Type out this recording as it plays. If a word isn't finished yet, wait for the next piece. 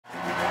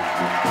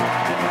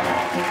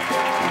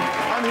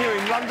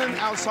London,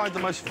 outside the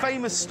most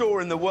famous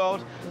store in the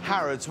world,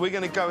 Harrods. We're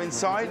going to go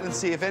inside and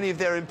see if any of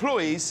their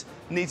employees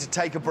need to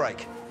take a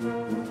break.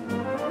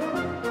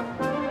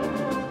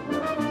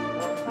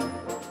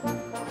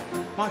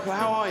 Michael,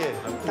 how are you?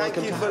 Thank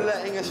you for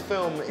letting us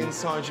film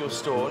inside your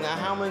store. Now,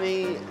 how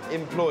many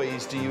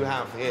employees do you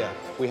have here?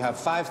 We have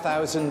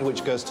 5,000,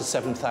 which goes to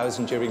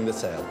 7,000 during the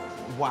sale.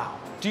 Wow.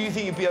 Do you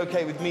think you'd be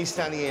OK with me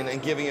standing in and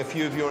giving a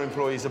few of your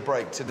employees a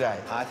break today?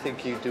 I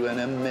think you do an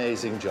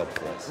amazing job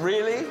for us.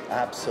 Really?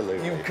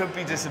 Absolutely. You could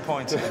be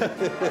disappointed.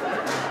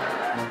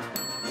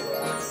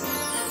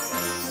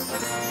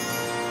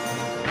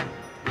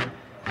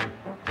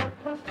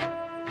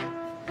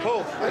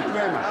 Paul, thank you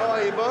very much. How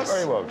are you, boss?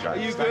 Very well, James. Are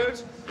you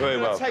good? Very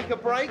well. Take a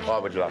break? I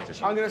would love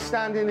to. I'm going to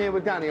stand in here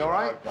with Danny, all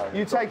right? Okay.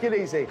 You take it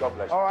easy. God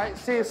bless you. All right,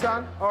 see you,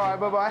 son. All right,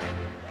 bye-bye.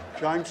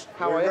 James,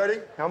 how are you?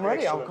 Ready? I'm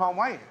ready. Excellent. I can't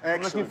wait. Excellent.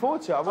 I'm looking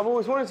forward to it. I've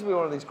always wanted to be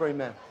one of these green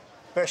men.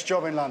 Best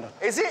job in London.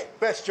 Is it?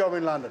 Best job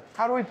in London.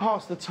 How do we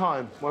pass the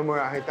time when we're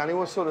out here, Danny?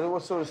 What sort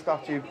of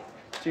stuff do you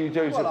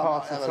do to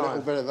pass the time? A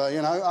little bit of a,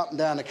 you know, up and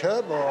down the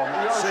curb, or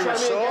sing a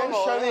song.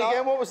 Show me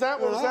again. What was that?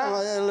 What was that?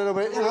 A little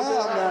bit, you know,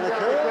 up and down the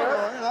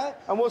curb, you know.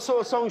 And what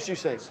sort of songs do you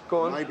sing?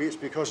 Go on. Maybe it's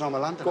because I'm a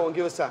Londoner. Go on,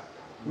 give us that.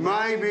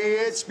 Maybe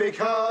it's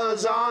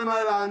because I'm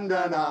a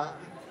Londoner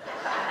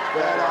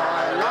that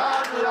I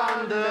love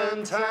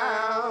London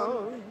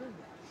town.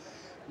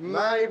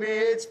 Maybe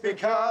it's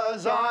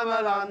because I'm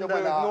a Londoner. We're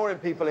ignoring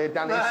people here,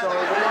 Danny. Sorry,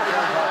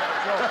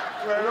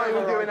 we're not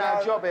even doing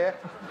our job here.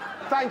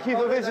 Thank you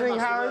for visiting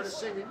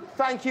Harrods.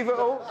 Thank you for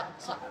all.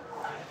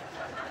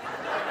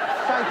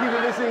 Thank you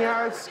for visiting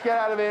Harrods. Get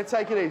out of here.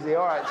 Take it easy.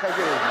 All right, take it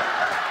easy.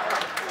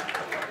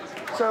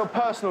 So, a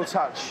personal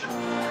touch.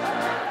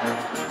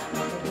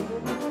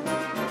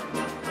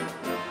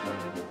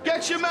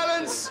 Get your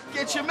melons,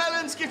 get your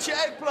melons, get your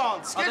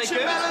eggplants. Get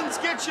your melons,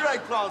 get your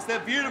eggplants. They're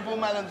beautiful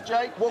melons,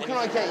 Jake. What can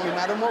I get you,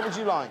 madam? What would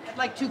you like? I'd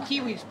like 2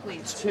 kiwis,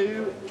 please.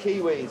 2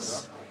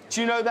 kiwis. Do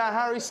you know that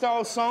Harry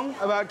Styles song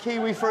about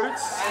kiwi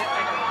fruits?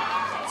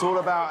 It's all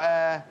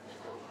about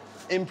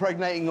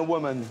impregnating a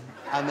woman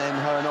and then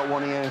her not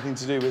wanting anything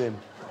to do with him.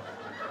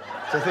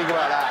 So think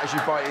about that as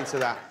you bite into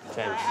that.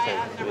 James,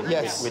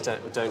 yes. We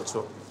don't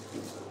talk.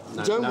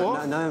 No, don't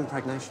what? No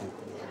impregnation.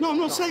 No, I'm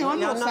not saying. I'm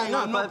not saying.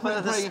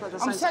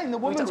 I'm saying the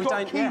woman's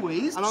got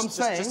kiwis, and I'm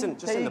saying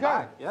there you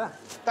go. Yeah.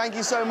 Thank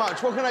you so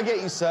much. What can I get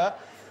you, sir?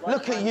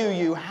 Look at you,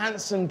 you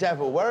handsome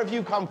devil. Where have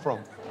you come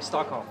from?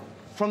 Stockholm.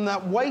 From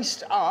that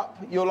waist up,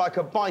 you're like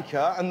a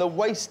biker, and the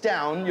waist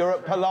down, you're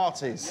at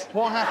Pilates.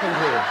 What happened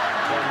here?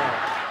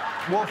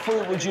 What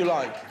fruit would you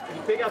like? Can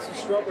you pick out some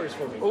strawberries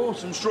for me? Oh,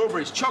 some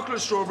strawberries.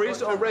 Chocolate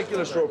strawberries or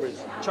regular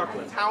strawberries?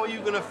 Chocolate. How are you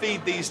going to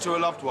feed these to a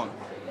loved one?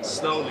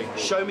 Slowly.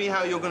 Show me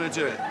how you're going to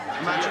do it.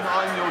 Imagine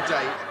I'm your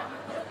date.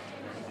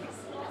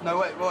 No,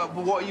 wait,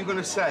 what are you going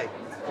to say?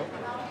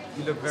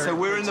 You look very... So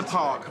we're in the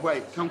park.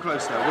 Wait, come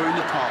closer. We're in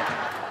the park.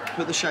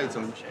 Put the shades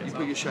on. You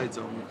put your shades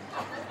on.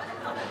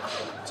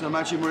 So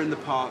imagine we're in the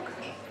park.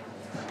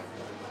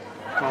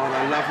 God,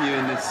 I love you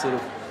in this sort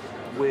of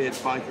weird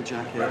biker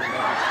jacket.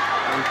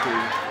 Thank you.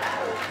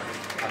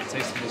 I'm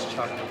tasting this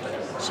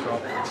chocolate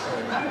strawberry.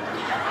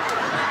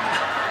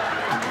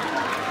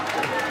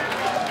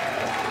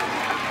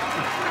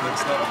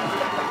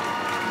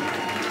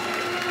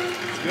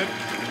 It's good.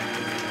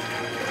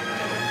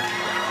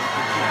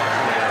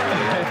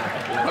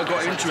 I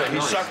got into it. He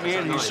sucked me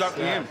in. He sucked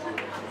me in.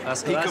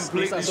 He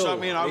completely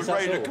sucked me in. I was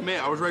ready to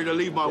commit. I was ready to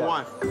leave my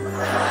wife.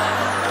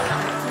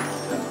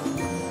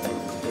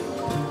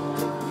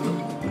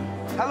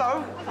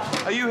 Hello.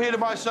 Are you here to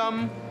buy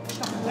some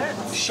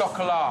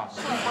chocolat?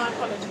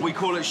 We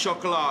call it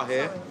chocolat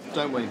here,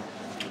 don't we?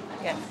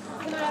 Yes.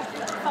 Can I have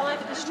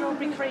 5 of the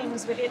strawberry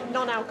creams with it,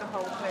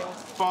 non-alcohol, please?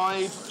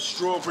 5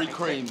 strawberry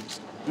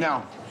creams.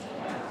 Now,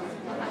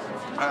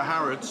 at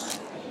Harrods,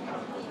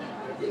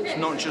 it's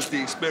not just the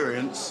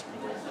experience,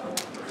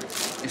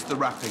 it's the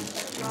wrapping.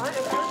 Right,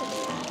 okay.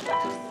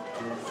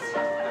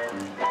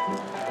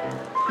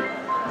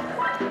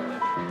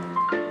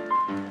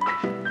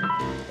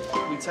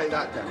 We take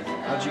that down.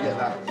 How'd you get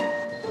that?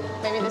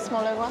 Maybe the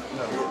smaller one?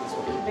 No, we get this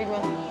one. Big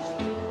one.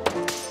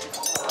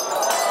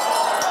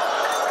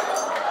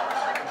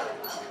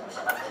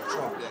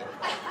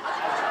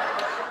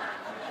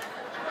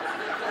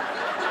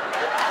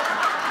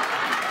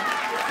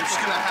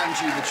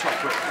 You the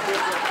chocolate.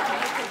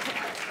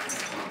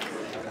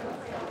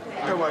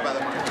 Don't worry about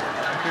the money.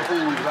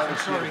 I'm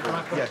sorry, I've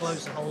got to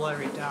close the whole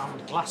area down.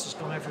 The glass has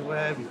gone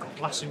everywhere. We've got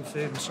glass in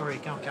food. I'm sorry, you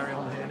can't carry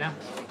on here now.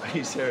 Are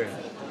you serious?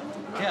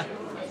 Yeah.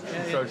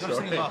 So We've got to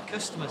think of our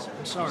customers.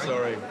 I'm sorry.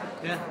 Sorry.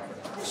 Yeah.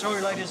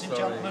 Sorry, ladies and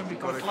gentlemen, we've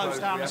got to close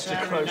down this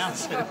area now. I'm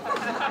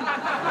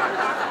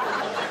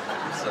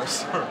so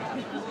sorry.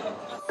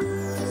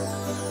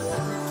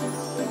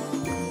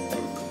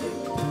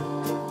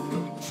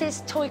 This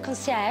is Toy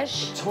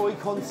Concierge. Toy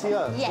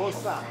Concierge? Yes.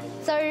 What's that?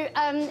 So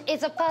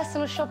it's a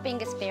personal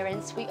shopping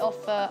experience we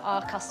offer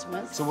our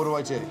customers. So what do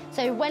I do?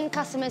 So when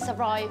customers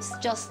arrive,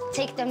 just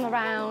take them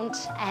around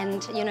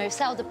and, you know,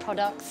 sell the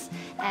products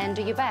and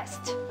do your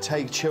best.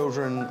 Take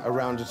children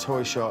around a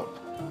toy shop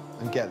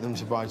and get them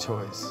to buy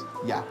toys.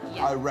 Yeah,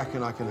 I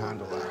reckon I can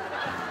handle that.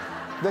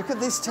 Look at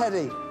this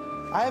teddy.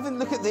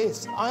 Look at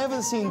this. I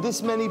haven't seen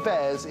this many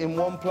bears in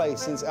one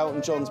place since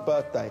Elton John's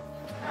birthday.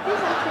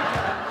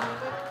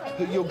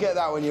 You'll get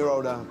that when you're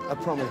older, I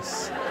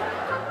promise.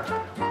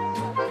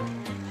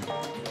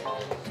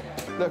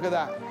 Look at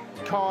that.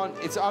 Can't,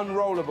 it's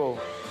unrollable.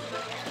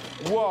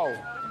 Whoa. Do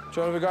you want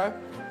to have a go?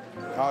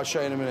 I'll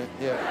show you in a minute,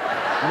 yeah.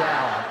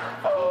 Now.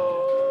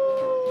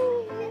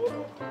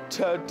 Oh,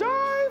 to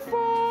die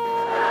for.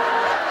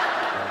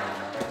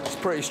 It's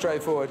pretty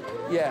straightforward.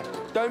 Yeah.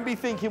 Don't be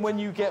thinking when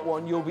you get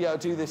one, you'll be able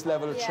to do this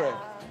level of trick.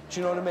 Do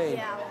you know what I mean?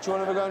 Yeah. Do you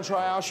want to have a go and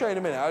try it? I'll show you in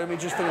a minute. Let me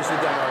just finish the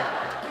demo.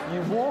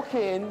 You walk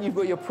in, you've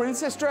got your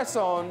princess dress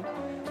on,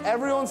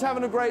 everyone's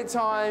having a great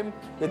time,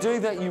 they're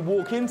doing that, you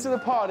walk into the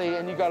party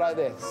and you go like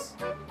this.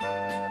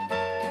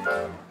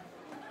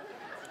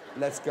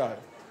 Let's go.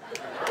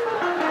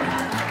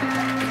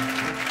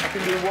 I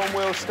can do one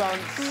wheel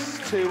stunts,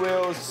 2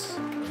 wheels,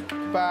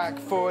 back,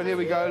 forward, here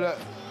we go, look.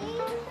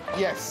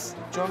 Yes,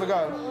 do you want to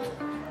go?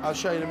 I'll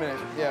show you in a minute,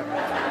 yeah.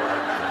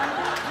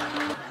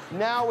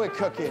 Now we're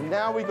cooking,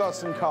 now we got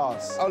some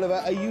cars.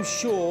 Oliver, are you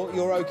sure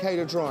you're okay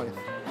to drive?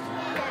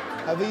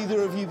 Have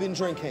either of you been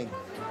drinking?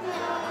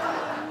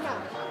 No.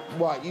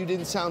 Right, you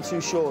didn't sound too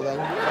sure then.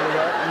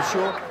 Oliver, you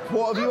sure?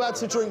 What have you had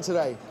to drink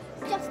today?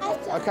 Just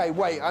water. Okay,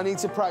 wait, I need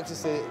to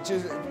practice it.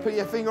 Just put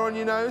your finger on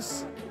your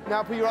nose.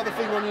 Now put your other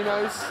finger on your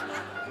nose.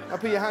 Now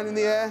put your hand in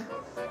the air.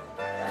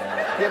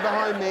 Get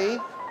behind me.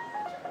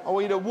 I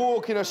want you to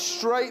walk in a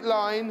straight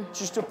line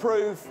just to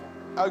prove.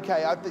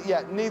 Okay,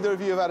 yeah, neither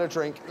of you have had a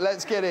drink.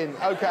 Let's get in,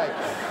 okay.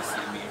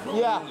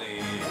 Yeah.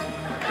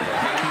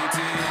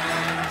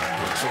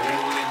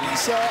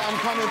 Sir, I'm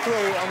coming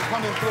through, I'm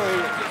coming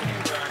through.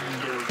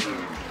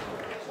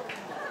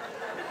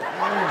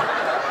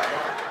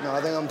 No,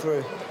 I think I'm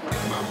through.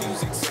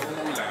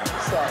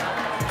 So.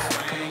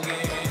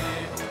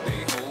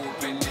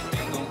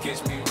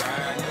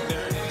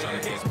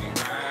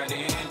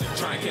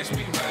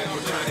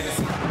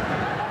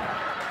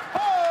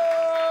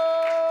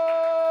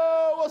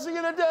 Oh, what's he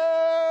gonna do?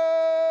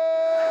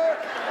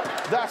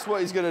 That's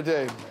what he's gonna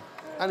do.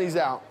 And he's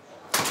out.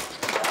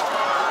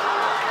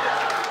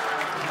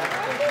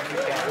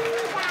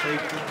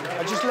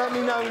 Just let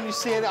me know when you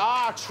see it.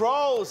 Ah,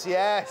 trolls,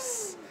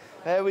 yes.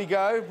 There we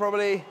go,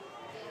 probably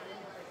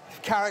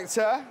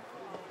character.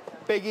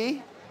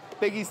 Biggie.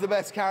 Biggie's the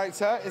best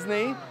character, isn't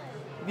he?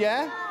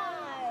 Yeah?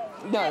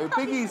 No,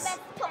 Biggie's...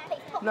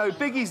 No,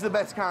 Biggie's the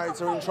best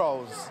character in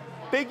Trolls.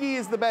 Biggie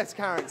is the best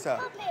character.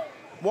 Poppy.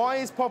 Why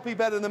is Poppy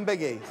better than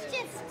Biggie? It's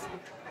just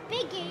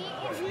Biggie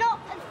is not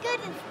as good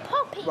as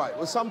Poppy. Right,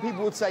 well, some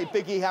people would say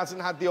Biggie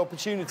hasn't had the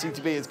opportunity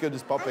to be as good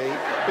as Poppy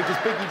because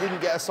Biggie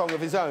didn't get a song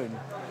of his own.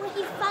 Well,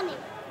 he's funny.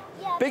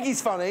 Yeah,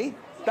 Biggie's funny.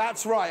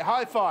 That's right.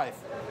 High five.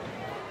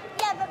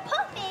 Yeah, but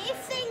Poppy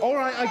sings... All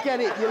right, I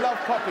get it. You love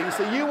Poppy,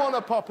 so you want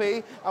a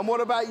Poppy. And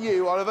what about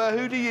you, Oliver?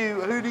 Who do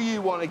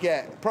you want to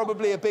get?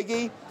 Probably a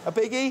Biggie? A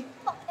Biggie?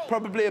 Poppy.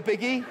 Probably a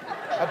Biggie?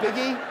 A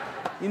Biggie?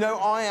 You know,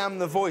 I am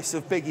the voice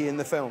of Biggie in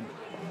the film.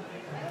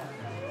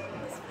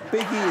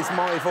 Biggie is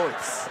my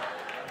voice.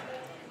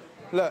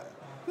 Look,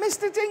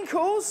 Mr.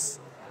 Dinkles,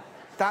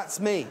 that's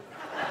me.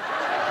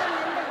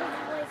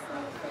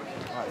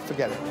 All right,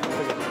 forget it.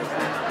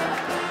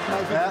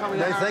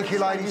 Thank you, ladies.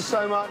 Thank you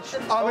so much.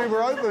 I mean,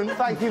 we're open.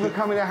 Thank you for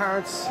coming to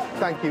Harrods.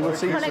 Thank you. We'll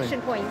see you soon.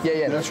 Connection points.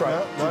 Yeah, that's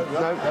right. No.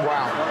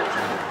 Wow.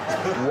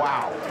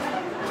 Wow.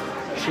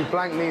 She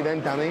blanked me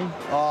then, Danny.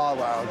 Oh,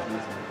 wow.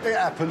 It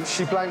happens.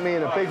 She blanked me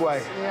in a big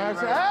way. Yeah,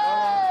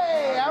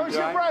 hey, how was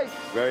your break?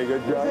 Very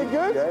good, John. Is it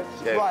good? Yes.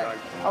 Yes, Right, right.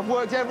 I've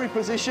worked every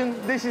position.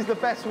 This is the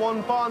best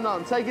one, bar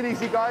none. Take it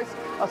easy, guys.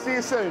 I'll see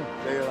you soon.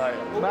 See you later.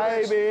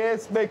 Maybe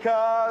it's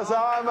because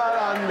I'm a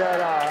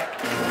Londoner.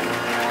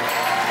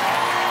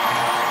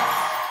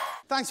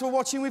 Thanks for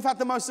watching. We've had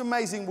the most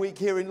amazing week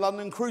here in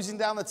London, cruising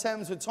down the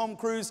Thames with Tom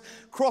Cruise,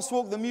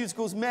 Crosswalk, the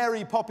musicals,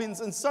 Mary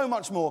Poppins, and so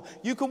much more.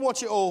 You can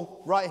watch it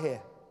all right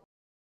here.